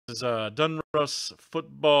is Donruss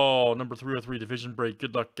football number 303 division break.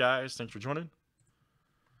 Good luck, guys. Thanks for joining.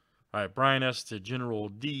 All right, Brian S to General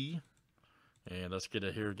D. And let's get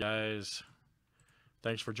it here, guys.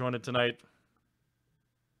 Thanks for joining tonight.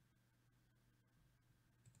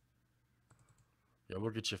 Yeah,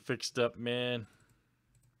 we'll get you fixed up, man.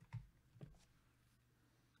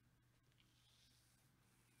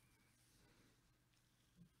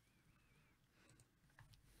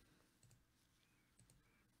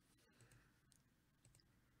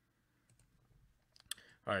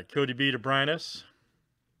 All right, Cody B to Brian S.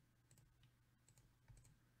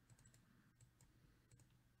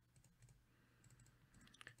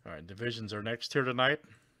 All right, divisions are next here tonight.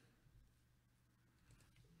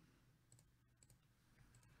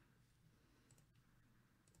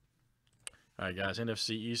 All right, guys,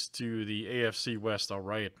 NFC East to the AFC West. All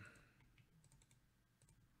right.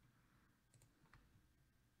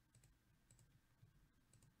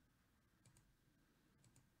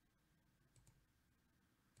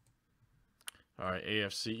 All right,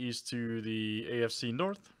 AFC East to the AFC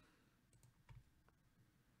North.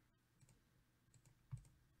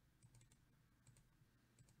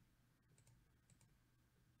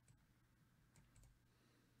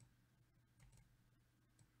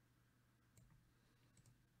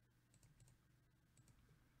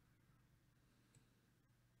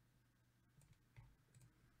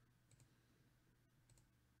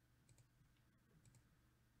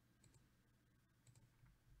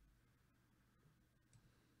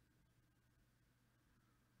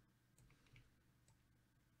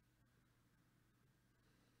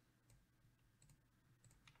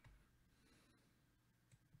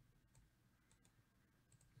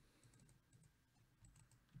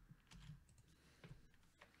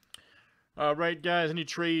 All right, guys, any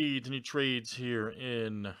trades here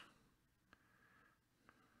in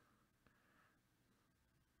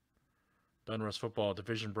Donruss football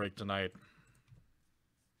division break tonight?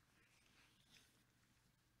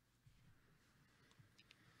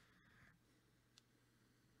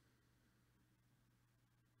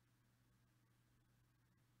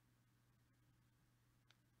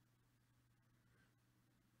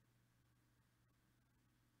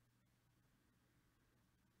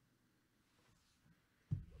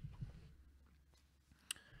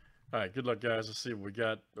 All right, good luck, guys. Let's see what we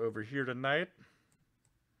got over here tonight.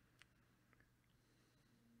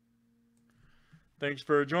 Thanks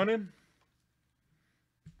for joining.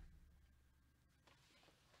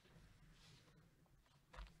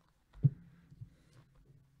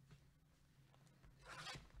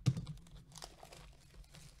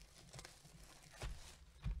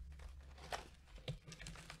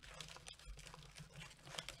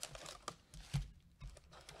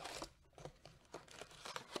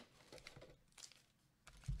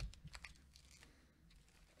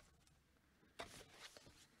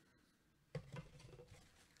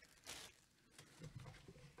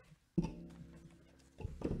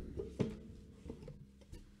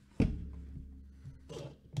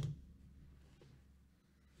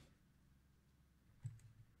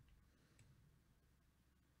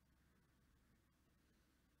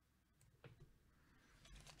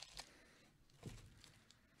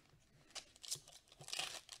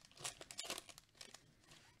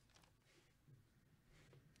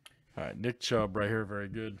 All right, Nick Chubb right here, very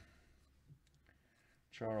good.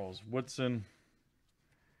 Charles Woodson.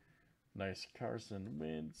 Nice Carson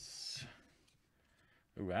Wentz.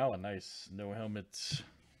 Ooh, Allen, nice. No helmets.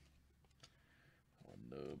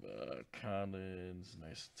 Nova Collins.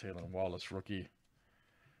 Nice Taylor Wallace rookie.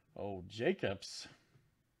 Oh, Jacobs.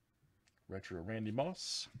 Retro Randy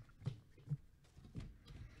Moss.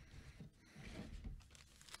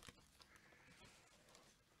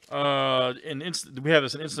 We have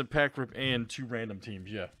this an instant pack rip and 2 random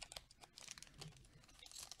teams, yeah.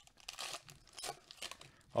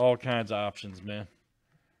 All kinds of options, man.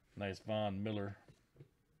 Nice Von Miller.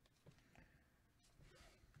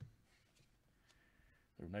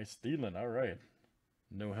 Ooh, nice Thielen, all right.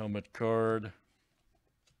 No helmet card.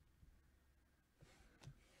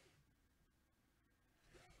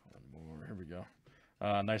 One more, here we go.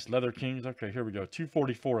 Nice Leather Kings, okay, here we go.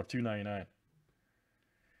 244 of 299.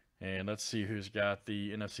 And let's see who's got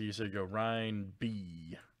the NFC. So you go Ryan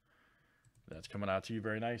B. That's coming out to you.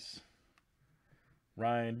 Very nice.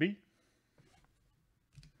 Ryan B.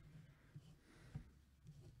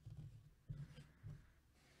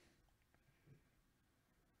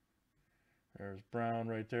 There's Brown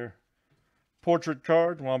right there. Portrait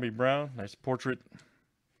card. Wamby Brown. Nice portrait.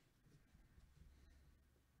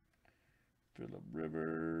 Phillip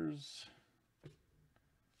Rivers.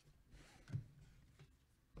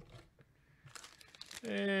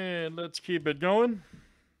 And let's keep it going.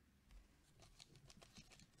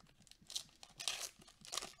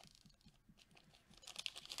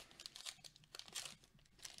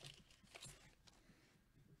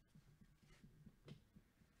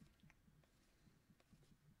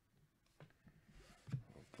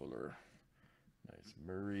 Fuller. Nice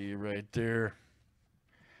Murray right there.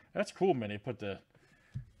 That's cool, man. They put the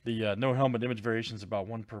no helmet image variations about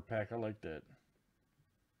 1 per pack. I like that.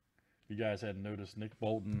 You guys hadn't noticed. Nick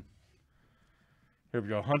Bolton. Here we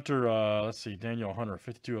go. Hunter, let's see. Daniel Hunter,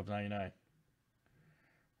 52 of 99.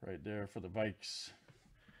 Right there for the Vikes.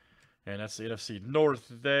 And that's the NFC North.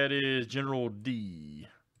 That is General D.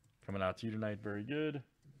 Coming out to you tonight. Very good.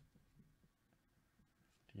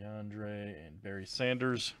 DeAndre and Barry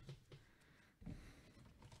Sanders.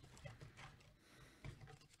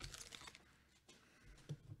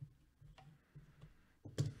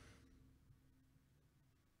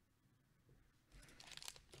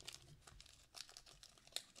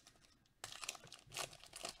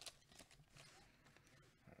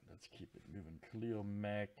 Let's keep it moving. Khalil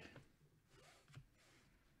Mack.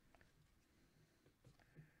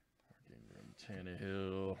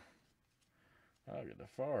 Tannehill. I'll get the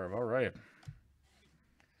Favre. All right.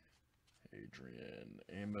 Adrian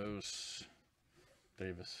Amos.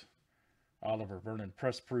 Davis. Oliver Vernon.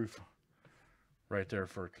 Press proof. Right there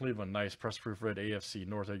for Cleveland. Nice press proof red AFC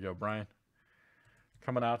North. There you go, Brian.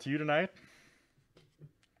 Coming out to you tonight.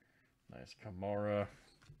 Nice Kamara.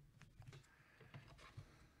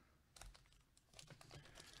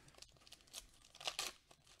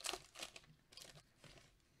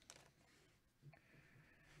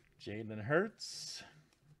 Jalen Hurts.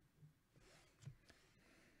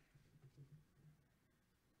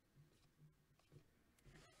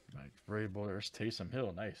 Mike Vrabel. There's Taysom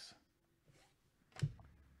Hill. Nice.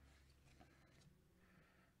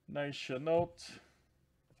 Nice Chenault.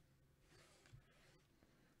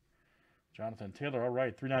 Jonathan Taylor. All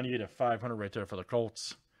right. 398 of 500 right there for the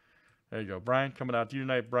Colts. There you go. Brian, coming out to you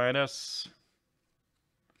tonight. Brian S.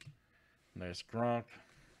 Nice Gronk.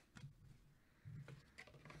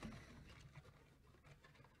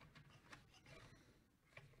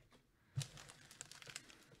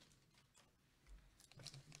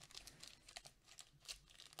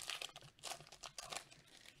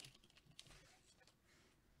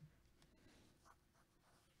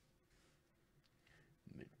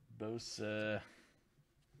 Bosa.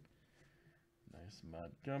 Nice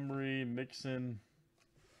Montgomery. Mixon.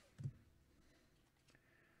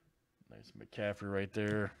 Nice McCaffrey right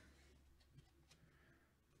there.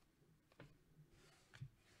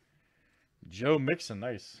 Joe Mixon.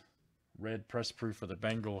 Nice. Red press proof for the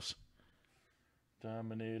Bengals.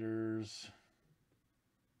 Dominators.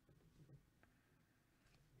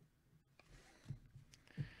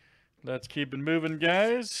 Let's keep it moving,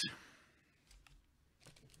 guys.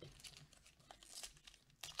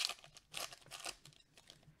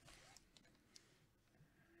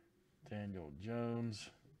 Daniel Jones.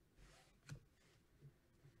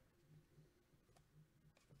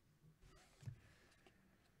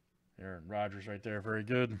 Aaron Rodgers right there. Very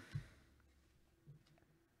good.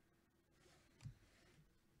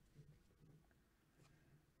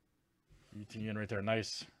 ETN right there.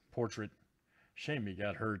 Nice portrait. Shame he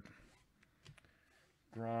got hurt.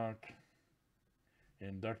 Gronk.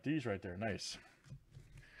 Inductees right there. Nice.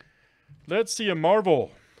 Let's see a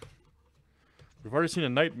Marvel. We've already seen a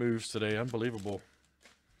night moves today. Unbelievable.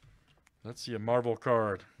 Let's see a Marvel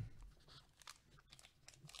card.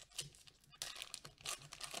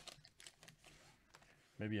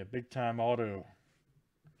 Maybe a big time auto.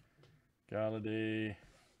 Galladay.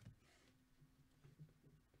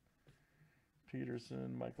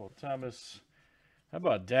 Peterson. Michael Thomas. How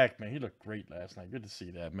about Dak, man? He looked great last night. Good to see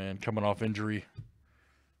that, man. Coming off injury.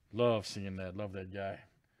 Love seeing that. Love that guy.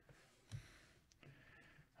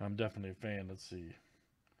 I'm definitely a fan. Let's see.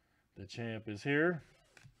 The champ is here.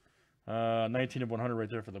 19 of 100 right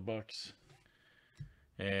there for the Bucks.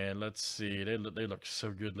 And let's see. They looked so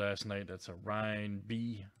good last night. That's a Ryan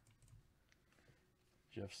B.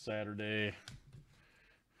 Jeff Saturday.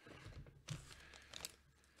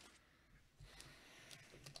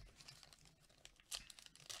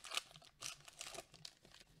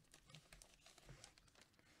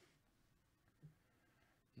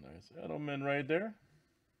 Nice Edelman right there.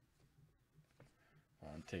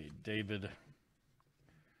 Monte David. There's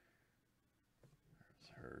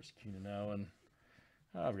hers. Keenan Allen.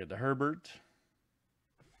 I've got the Herbert.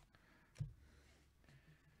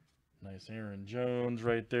 Nice Aaron Jones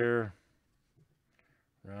right there.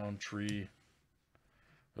 Roundtree.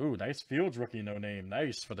 Ooh, nice Fields rookie, no name.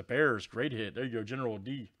 Nice for the Bears. Great hit. There you go, General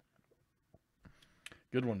D.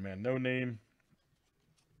 Good one, man. No name.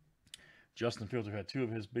 Justin Fields, who had 2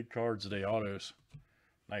 of his big cards today, autos.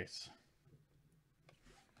 Nice.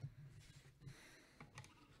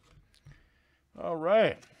 All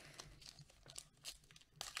right.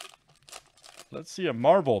 Let's see a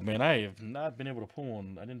Marvel, man. I have not been able to pull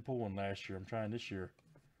one. I didn't pull one last year. I'm trying this year.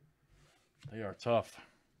 They are tough.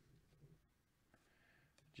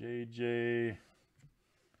 JJ.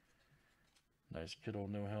 Nice Kittle,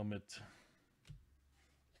 no helmet.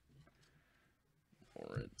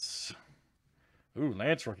 Lawrence. Ooh,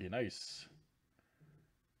 Lance rookie, nice.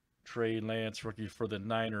 Trey Lance rookie for the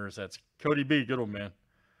Niners. That's Cody B. Good one, man.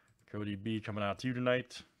 Cody B coming out to you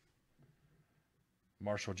tonight.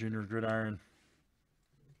 Marshall Jr. Gridiron.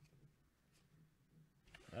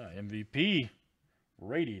 MVP.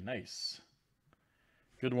 Brady, nice.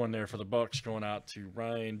 Good one there for the Bucks, going out to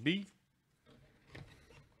Ryan B.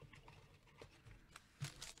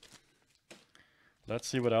 Let's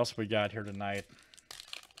see what else we got here tonight.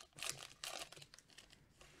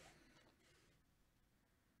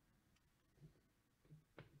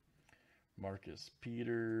 Marcus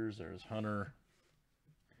Peters. There's Hunter.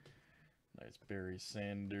 Nice Barry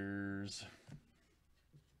Sanders.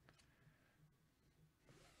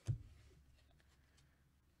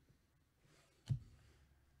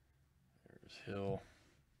 There's Hill.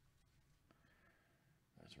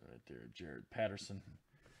 That's right there. Jared Patterson.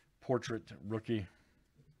 Portrait rookie.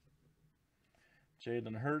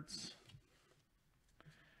 Jalen Hurts.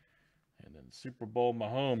 And then Super Bowl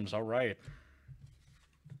Mahomes. All right.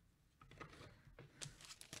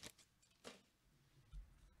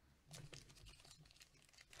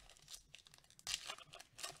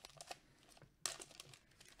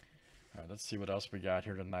 All right, let's see what else we got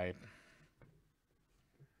here tonight.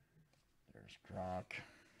 There's Gronk.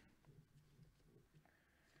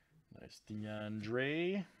 Nice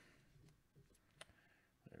DeAndre.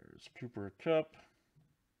 There's Cooper Kupp.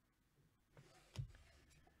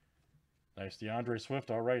 Nice DeAndre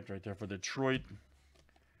Swift. All right there for Detroit.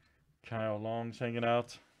 Kyle Long's hanging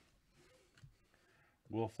out.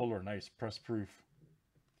 Will Fuller. Nice press proof.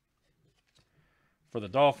 For the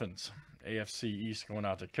Dolphins, AFC East going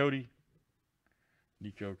out to Cody.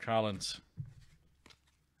 Nico Collins.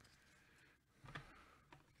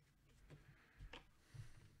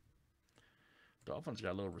 Dolphins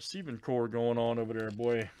got a little receiving core going on over there,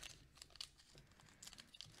 boy.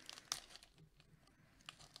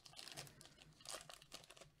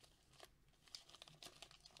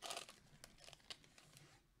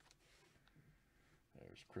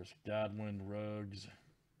 There's Chris Godwin, Ruggs.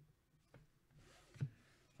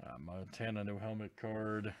 Montana, no helmet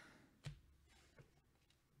card.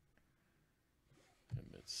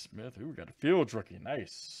 Emmett Smith. Ooh, we got a Fields rookie.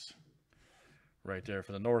 Nice. Right there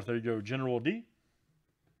for the North. There you go, General D.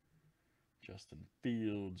 Justin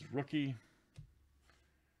Fields, rookie.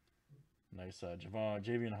 Nice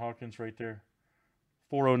Javian Hawkins right there.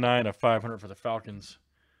 409 of 500 for the Falcons.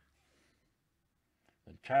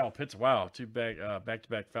 And Kyle Pitts, wow, 2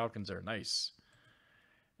 back-to-back Falcons there. Nice.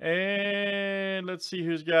 And let's see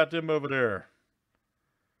who's got them over there.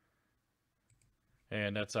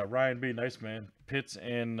 And that's Ryan B. Nice, man. Pitts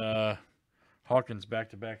and Hawkins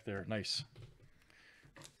back-to-back there. Nice.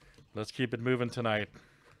 Let's keep it moving tonight.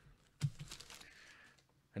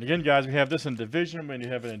 And again, guys, we have this in division. When you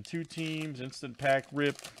have it in 2 teams, instant pack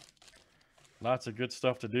rip. Lots of good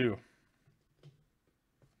stuff to do.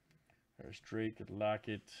 There's Drake,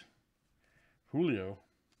 Lockett, Julio.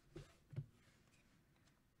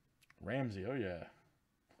 Ramsey, oh yeah.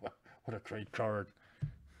 What a great card.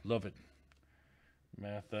 Love it.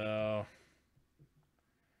 Mathau.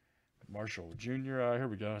 Marshall Jr. Here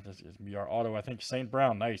we go. This is going to be our auto. I think St.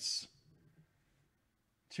 Brown. Nice.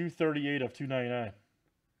 238 of 299.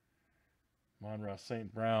 Monroe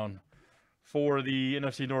St. Brown. For the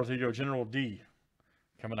NFC North, here you go. General D.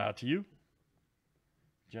 Coming out to you.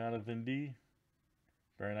 Jonathan D.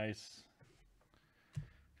 Very nice.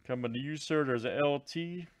 Coming to you, sir. There's a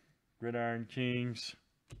LT. Gridiron Kings.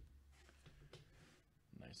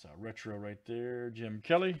 Nice retro right there. Jim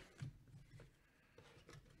Kelly.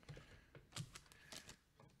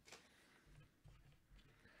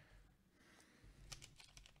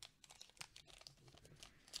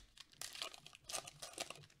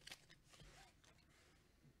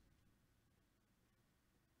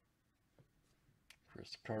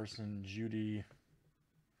 Chris Carson, Judy.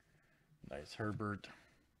 Nice Herbert.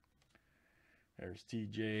 There's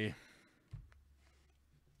TJ.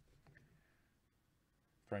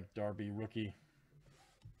 Frank Darby, rookie.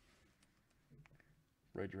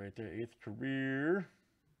 Right there, 8th career.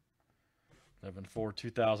 11-4,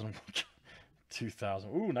 2000. 2000.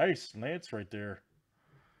 Ooh, nice. Lance right there.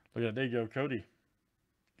 Look at that. There you go, Cody.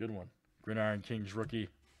 Good one. Gridiron Kings rookie.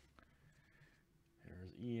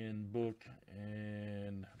 There's Ian Book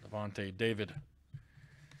and Levante David.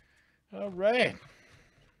 All right.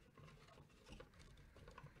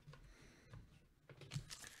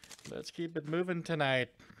 Let's keep it moving tonight.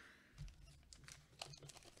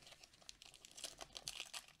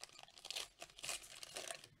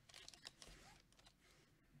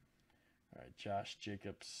 All right, Josh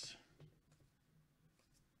Jacobs.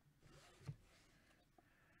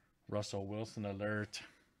 Russell Wilson alert.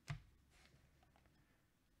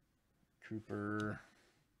 Cooper.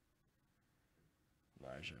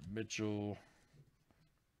 Elijah Mitchell.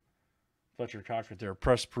 Fletcher Cox right there.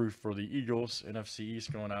 Press proof for the Eagles. NFC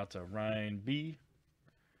East going out to Ryan B.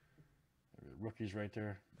 Rookies right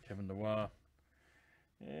there. Kevin Noah.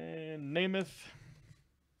 And Namath.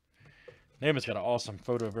 Namath's got an awesome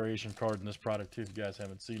photo variation card in this product too if you guys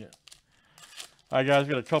haven't seen it. All right, guys.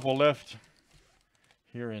 Got a couple left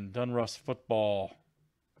here in Donruss football.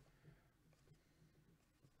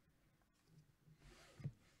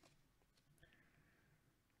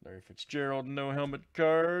 Larry Fitzgerald, no helmet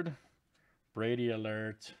card. Brady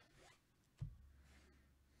alert.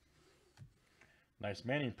 Nice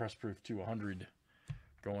Manning press proof to 100.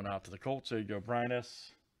 Going out to the Colts. There you go, Brian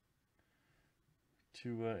S.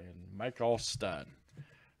 Tua and Mike Alstott.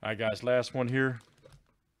 All right, guys, last one here.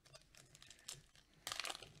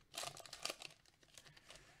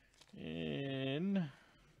 In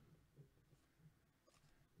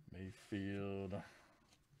Mayfield.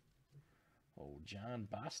 Oh, John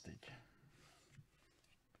Bostic.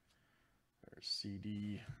 There's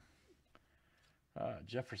CD.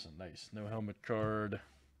 Jefferson, nice. No helmet card.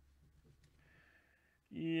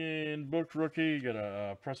 Ian Book rookie. Got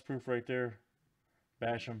a press proof right there.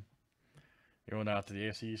 Basham. Going out to the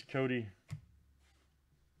AFC East. Cody.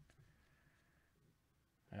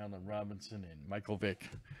 Allen Robinson and Michael Vick.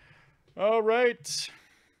 All right.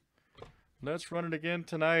 Let's run it again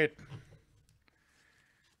tonight.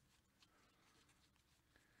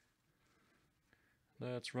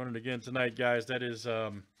 Let's run it again tonight, guys. That is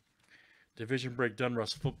Division Break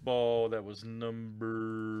Donruss football. That was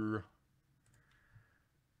number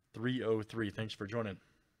 303. Thanks for joining.